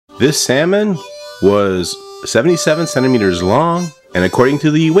This salmon was 77 centimeters long, and according to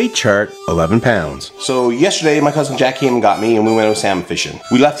the weight chart, 11 pounds. So yesterday, my cousin Jack came and got me, and we went out salmon fishing.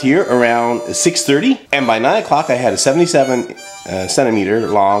 We left here around 6:30, and by 9 o'clock, I had a 77 centimeter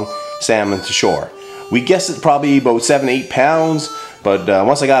long salmon to shore. We guessed it probably about 7-8 pounds, but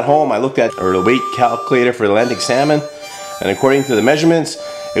once I got home, I looked at the weight calculator for Atlantic Salmon, and according to the measurements,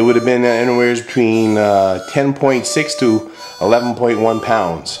 it would have been anywhere between 10.6 to 11.1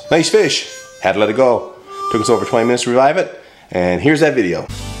 pounds. Nice fish. Had to let it go. Took us over 20 minutes to revive it, and here's that video.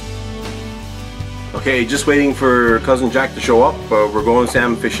 Okay, just waiting for cousin Jack to show up. We're going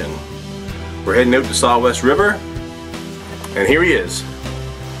salmon fishing. We're heading out to Southwest River, and here he is.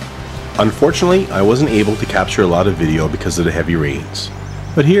 Unfortunately, I wasn't able to capture a lot of video because of the heavy rains,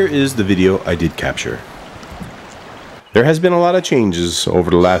 but here is the video I did capture. There has been a lot of changes over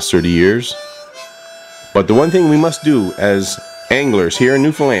the last 30 years, but the one thing we must do as anglers here in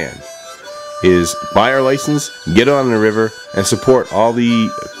Newfoundland is buy our license, get on the river, and support all the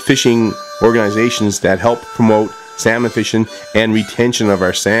fishing organizations that help promote salmon fishing and retention of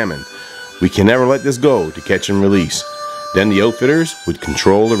our salmon. We can never let this go to catch and release. Then the outfitters would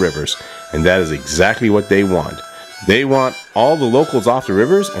control the rivers, and that is exactly what they want. They want all the locals off the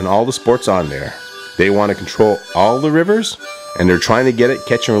rivers and all the sports on there. They want to control all the rivers, and they're trying to get it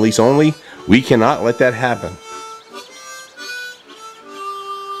catch and release only. We cannot let that happen.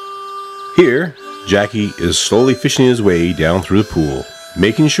 Here, Jackie is slowly fishing his way down through the pool,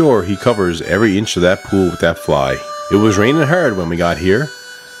 making sure he covers every inch of that pool with that fly. It was raining hard when we got here,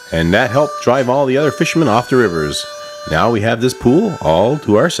 and that helped drive all the other fishermen off the rivers. Now we have this pool all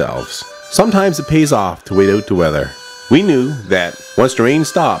to ourselves. Sometimes it pays off to wait out the weather. We knew that once the rain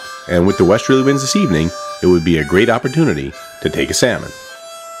stopped, and with the westerly winds this evening, it would be a great opportunity to take a salmon.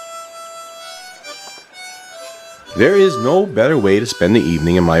 There is no better way to spend the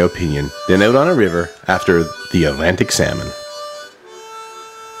evening, in my opinion, than out on a river after the Atlantic salmon.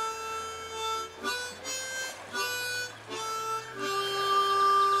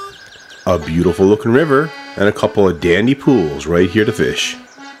 A beautiful looking river and a couple of dandy pools right here to fish.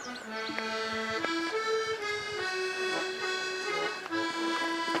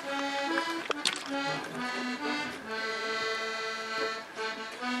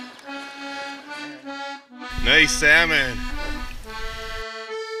 Nice salmon.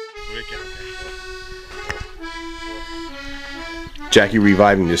 Jackie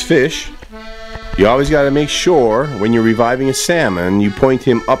reviving this fish. You always got to make sure when you're reviving a salmon, you point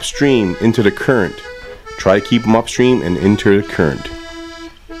him upstream into the current. Try to keep him upstream and into the current.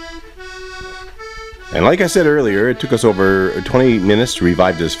 And like I said earlier, it took us over 20 minutes to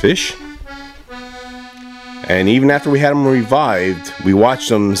revive this fish. And even after we had him revived, we watched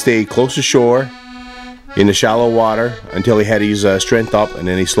him stay close to shore in the shallow water until he had his strength up, and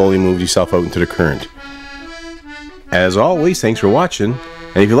then he slowly moved himself out into the current. As always, thanks for watching,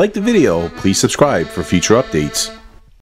 and if you liked the video, please subscribe for future updates.